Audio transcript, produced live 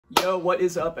Yo, what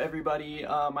is up, everybody?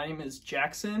 My name is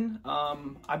Jackson.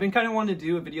 I've been kind of wanting to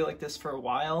do a video like this for a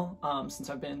while, since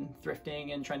I've been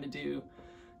thrifting and trying to do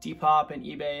Depop and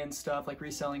eBay and stuff, like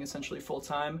reselling essentially full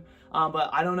time. But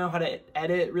I don't know how to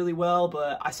edit really well,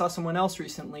 but I saw someone else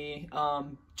recently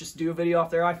just do a video off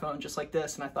their iPhone just like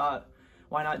this, and I thought,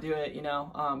 why not do it, you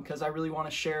know, because I really want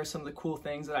to share some of the cool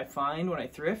things that I find when I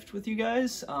thrift with you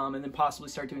guys, and then possibly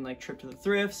start doing like trip to the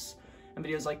thrifts and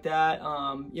videos like that.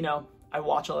 You know, I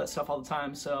watch all that stuff all the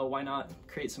time, so why not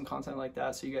create some content like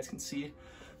that so you guys can see.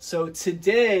 So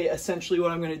today, essentially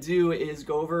what I'm going to do is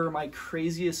go over my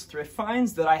craziest thrift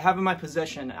finds that I have in my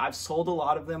possession. I've sold a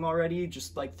lot of them already,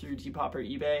 just like through Depop or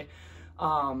eBay.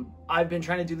 I've been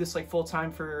trying to do this like full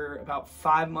time for about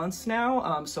 5 months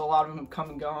now, so a lot of them have come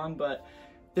and gone, but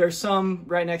there's some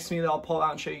right next to me that I'll pull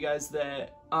out and show you guys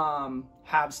that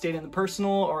have stayed in the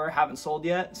personal or haven't sold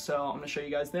yet, so I'm going to show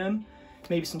you guys them.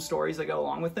 Maybe some stories that go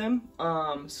along with them.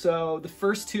 So the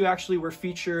first two actually were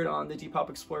featured on the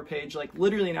Depop Explore page like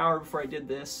literally an hour before I did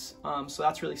this, so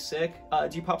that's really sick.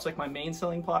 Depop's like my main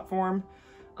selling platform,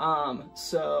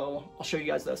 so I'll show you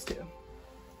guys those two.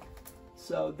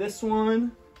 So this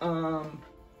one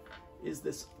is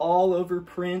this all over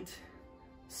print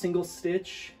single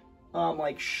stitch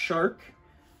like shark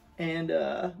and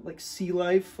like sea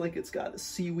life, like it's got a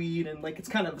seaweed and like it's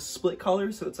kind of a split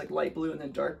color, so it's like light blue and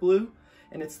then dark blue.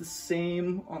 And it's the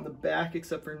same on the back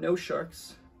except for no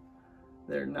sharks.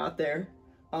 They're not there.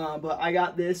 But I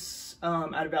got this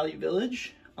at a Value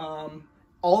Village.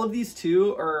 All of these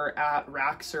two are at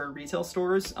racks or retail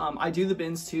stores. I do the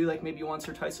bins too, like maybe once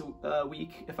or twice a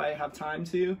week if I have time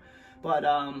to. But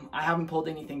I haven't pulled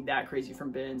anything that crazy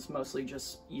from bins, mostly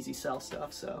just easy sell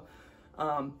stuff. So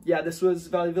yeah, this was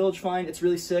Value Village find. It's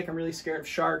really sick. I'm really scared of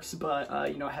sharks,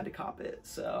 but you know, I had to cop it.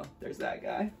 So there's that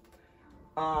guy.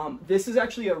 This is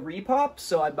actually a repop,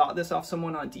 so I bought this off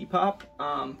someone on Depop.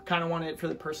 Kind of wanted it for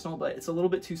the personal, but it's a little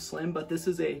bit too slim. But this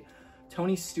is a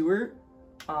Tony Stewart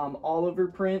all over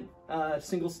print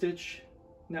single stitch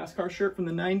NASCAR shirt from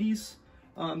the 90s.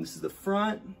 This is the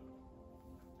front,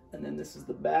 and then this is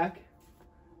the back.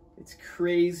 It's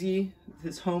crazy.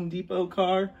 His Home Depot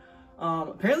car.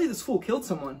 Apparently this fool killed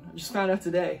someone. I just found out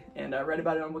today, and I read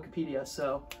about it on Wikipedia,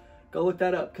 so go look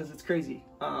that up because it's crazy.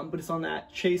 But it's on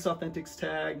that Chase Authentics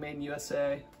tag, made in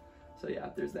USA. So yeah,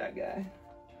 there's that guy.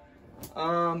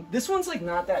 This one's like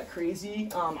not that crazy.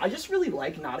 I just really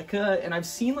like Nautica, and I've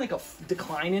seen like a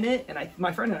decline in it. And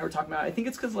my friend and I were talking about it. I think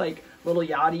it's because like Little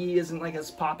Yachty isn't like as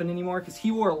popping anymore because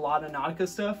he wore a lot of Nautica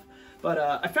stuff. But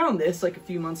I found this like a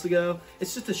few months ago.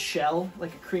 It's just a shell,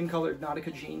 like a cream colored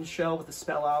Nautica jeans shell with a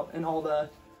spell out, and all the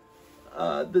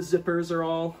zippers are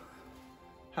all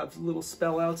have little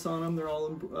spell outs on them. They're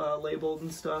all labeled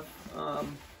and stuff.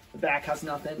 The back has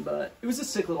nothing, but it was a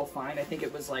sick little find. I think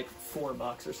it was like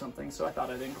 $4 or something, so I thought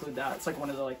I'd include that. It's like one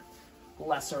of the like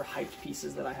lesser hyped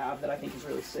pieces that I have that I think is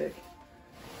really sick.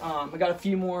 I got a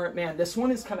few more. Man, this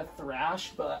one is kind of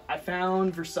thrash, but I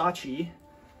found Versace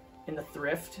in the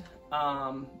thrift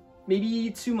maybe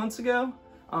 2 months ago.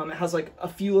 It has like a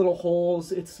few little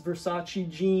holes. It's Versace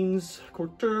jeans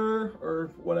couture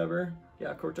or whatever.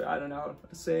 Yeah, couture, I don't know how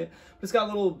to say it. But it's got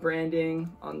little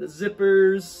branding on the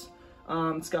zippers.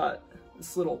 It's got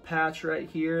this little patch right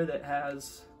here that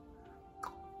has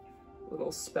a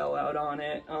little spell out on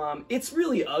it. It's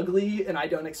really ugly, and I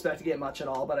don't expect to get much at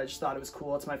all, but I just thought it was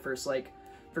cool. It's my first like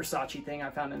Versace thing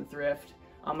I found in thrift.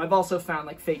 I've also found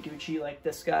like fake Gucci, like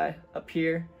this guy up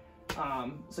here.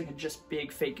 It's like a just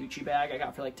big fake Gucci bag I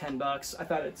got for like 10 bucks. I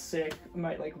thought it's sick. I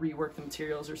might like rework the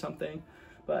materials or something,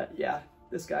 but yeah.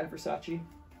 This guy, Versace.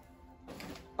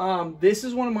 This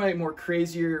is one of my more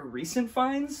crazier recent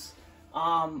finds.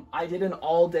 I did an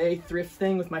all-day thrift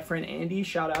thing with my friend Andy.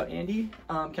 Shout out Andy,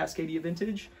 Cascadia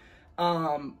Vintage.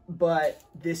 But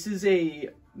this is a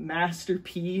Master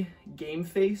P Game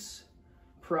Face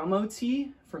promo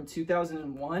tee from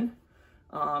 2001.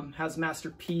 Has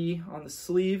Master P on the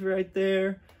sleeve right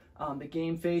there. The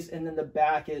Game Face, and then the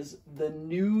back is the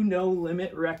new No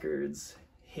Limit Records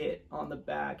hit on the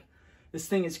back. This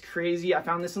thing is crazy. I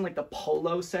found this in like the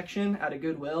polo section at a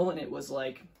Goodwill, and it was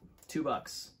like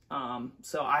 $2.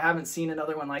 So I haven't seen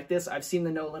another one like this. I've seen the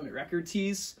No Limit Record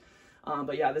tees,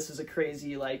 but yeah, this is a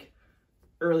crazy like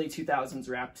early 2000s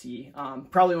rap tee.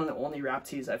 Probably one of the only rap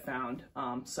tees I found.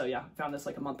 So yeah, found this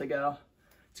like a month ago.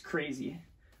 It's crazy.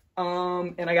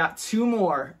 And I got two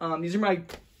more. These are my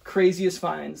craziest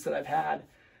finds that I've had.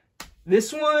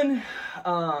 This one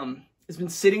has been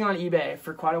sitting on eBay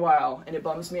for quite a while, and it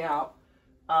bums me out.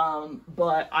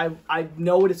 But I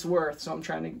know what it's worth, so I'm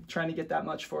trying to get that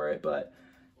much for it. But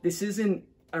this is an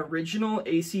original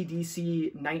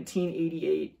AC/DC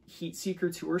 1988 Heat Seeker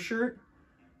Tour shirt,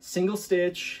 single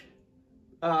stitch,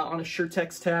 on a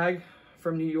Shirtex tag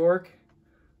from New York,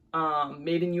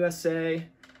 made in USA.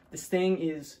 This thing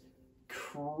is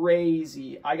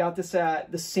crazy. I got this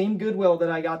at the same Goodwill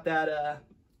that I got that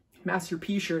Master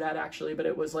P shirt at, actually, but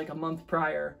it was like a month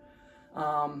prior.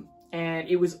 And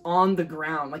it was on the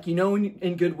ground. Like, you know,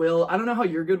 in Goodwill, I don't know how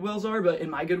your Goodwills are, but in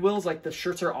my Goodwills, like, the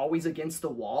shirts are always against the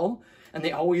wall, and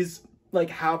they always, like,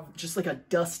 have just, like, a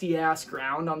dusty-ass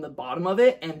ground on the bottom of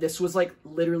it, and this was, like,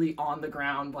 literally on the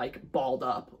ground, like, balled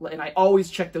up. And I always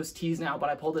check those tees now, but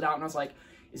I pulled it out, and I was like,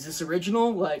 is this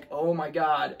original? Like, oh my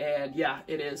god. And yeah,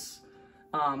 it is.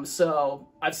 So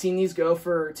I've seen these go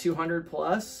for 200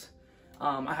 plus.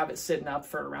 I have it sitting up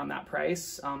for around that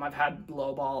price. I've had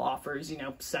lowball offers, you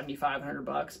know, 7,500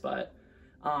 bucks, but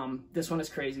this one is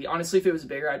crazy. Honestly, if it was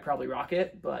bigger, I'd probably rock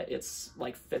it, but it's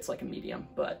like fits like a medium.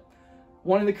 But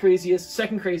one of the craziest,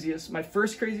 second craziest, my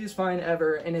first craziest find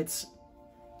ever, and it's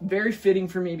very fitting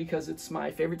for me because it's my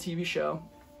favorite TV show,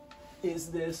 is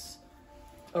this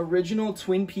original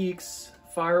Twin Peaks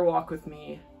Fire Walk With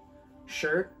Me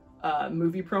shirt,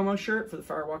 movie promo shirt for the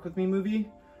Fire Walk With Me movie.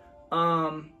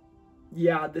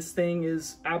 Yeah, this thing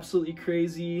is absolutely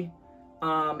crazy.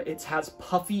 It has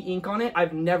puffy ink on it.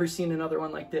 I've never seen another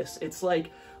one like this. It's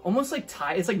like almost like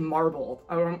it's like marbled.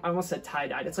 I almost said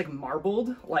tie-dyed. It's like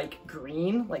marbled, like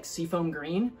green, like seafoam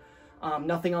green.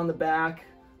 Nothing on the back,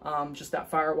 just that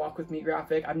Fire Walk With Me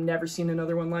graphic. I've never seen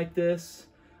another one like this.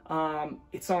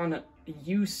 It's on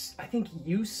I think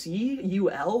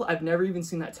UL. I've never even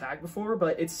seen that tag before,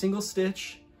 but it's single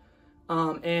stitch.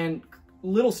 And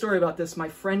little story about this, my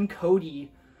friend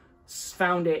Cody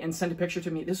found it and sent a picture to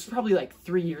me. This was probably like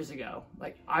 3 years ago.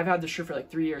 Like, I've had this shirt for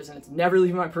like 3 years and it's never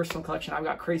leaving my personal collection. I've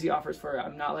got crazy offers for it.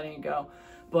 I'm not letting it go.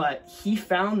 But he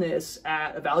found this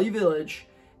at a Value Village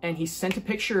and he sent a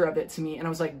picture of it to me, and I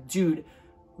was like, dude,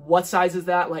 what size is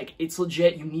that? Like, it's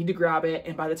legit. You need to grab it.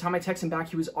 And by the time I text him back,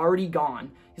 he was already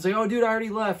gone. He's like, oh, dude, I already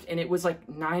left. And it was like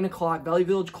 9 o'clock. Value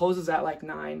Village closes at like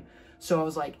 9. So I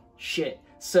was like, shit.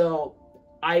 So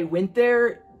I went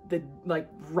there, like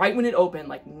right when it opened,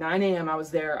 like 9 a.m. I was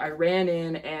there. I ran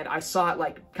in and I saw it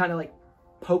like kind of like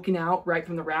poking out right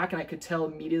from the rack, and I could tell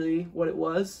immediately what it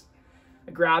was.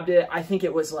 I grabbed it. I think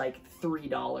it was like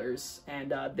 $3.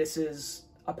 And this is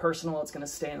a personal. It's going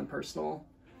to stay in the personal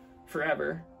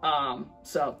forever.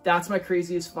 So that's my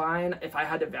craziest find. If I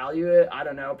had to value it, I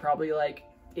don't know, probably like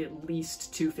at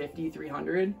least 250,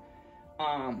 300.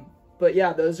 But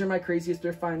yeah, those are my craziest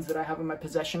thrift finds that I have in my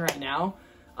possession right now.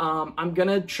 I'm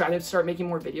gonna try to start making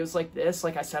more videos like this.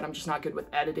 Like I said, I'm just not good with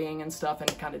editing and stuff, and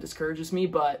it kind of discourages me,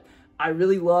 but I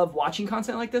really love watching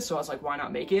content like this, so I was like, why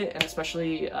not make it? And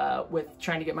especially with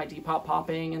trying to get my Depop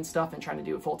popping and stuff and trying to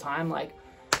do it full time, like,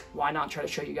 why not try to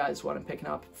show you guys what I'm picking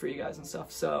up for you guys and stuff.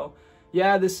 So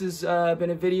yeah, this has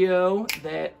been a video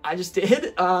that I just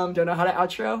did. Don't know how to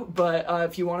outro, but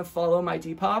if you want to follow my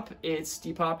Depop, it's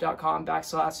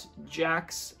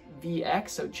depop.com/JaxVX,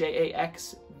 so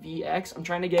JaxVX. I'm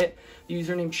trying to get the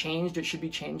username changed. It should be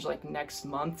changed like next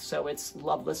month, so it's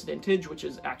Loveless Vintage, which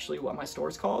is actually what my store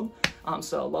is called.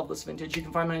 So Loveless Vintage. You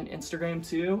can find me on Instagram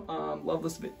too,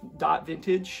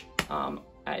 loveless.vintage at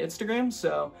Instagram.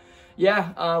 So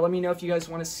yeah, let me know if you guys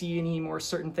want to see any more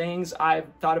certain things. I've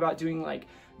thought about doing like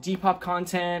Depop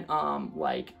content,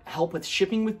 like help with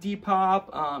shipping with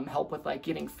Depop, help with like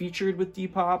getting featured with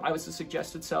Depop. I was a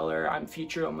suggested seller. I'm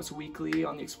featured almost weekly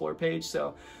on the Explore page.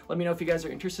 So let me know if you guys are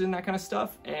interested in that kind of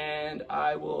stuff, and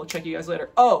I will check you guys later.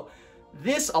 Oh,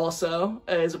 this also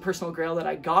is a personal grail that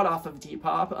I got off of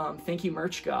Depop. Thank you,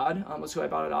 Merch God, was who I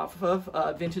bought it off of.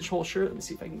 Vintage whole shirt. Let me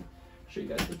see if I can show you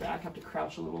guys the back. I have to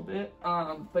crouch a little bit.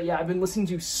 But yeah, I've been listening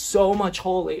to so much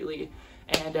Hole lately,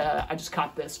 and I just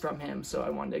caught this from him, so I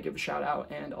wanted to give a shout out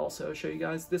and also show you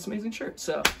guys this amazing shirt.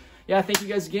 So yeah, thank you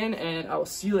guys again, and I will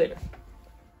see you later.